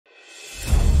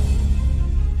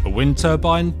wind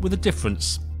turbine with a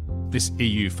difference. This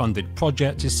EU-funded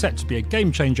project is set to be a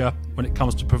game changer when it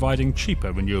comes to providing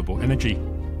cheaper renewable energy.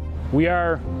 We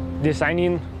are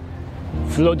designing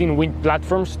floating wind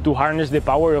platforms to harness the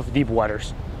power of deep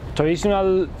waters.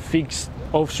 Traditional fixed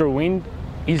offshore wind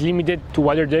is limited to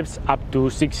water depths up to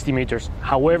 60 meters.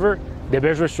 However, the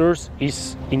best resource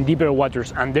is in deeper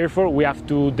waters, and therefore we have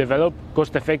to develop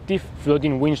cost-effective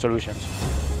floating wind solutions.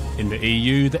 In the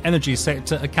EU, the energy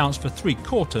sector accounts for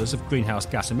 3/4 of greenhouse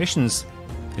gas emissions.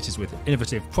 It is with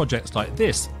innovative projects like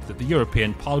this that the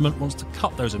European Parliament wants to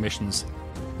cut those emissions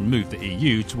and move the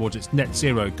EU towards its net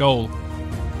zero goal.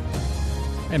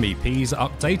 MEPs are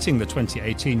updating the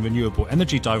 2018 Renewable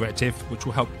Energy Directive, which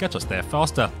will help get us there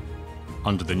faster.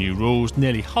 Under the new rules,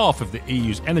 nearly half of the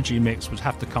EU's energy mix would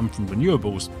have to come from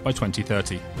renewables by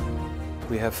 2030.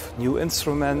 We have new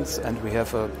instruments and we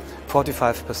have a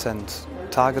 45%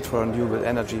 target for renewable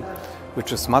energy,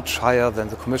 which is much higher than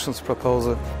the Commission's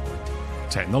proposal.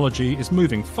 Technology is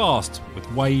moving fast, with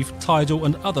wave, tidal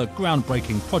and other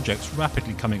groundbreaking projects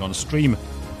rapidly coming on stream.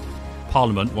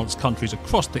 Parliament wants countries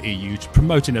across the EU to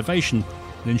promote innovation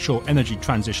and ensure energy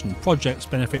transition projects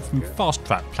benefit from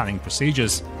fast-track planning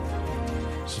procedures.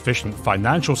 Sufficient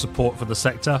financial support for the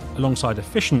sector, alongside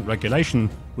efficient regulation,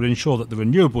 will ensure that the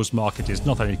renewables market is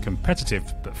not only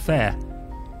competitive but fair.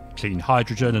 Clean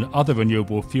hydrogen and other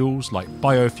renewable fuels like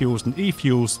biofuels and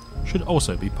e-fuels should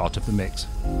also be part of the mix.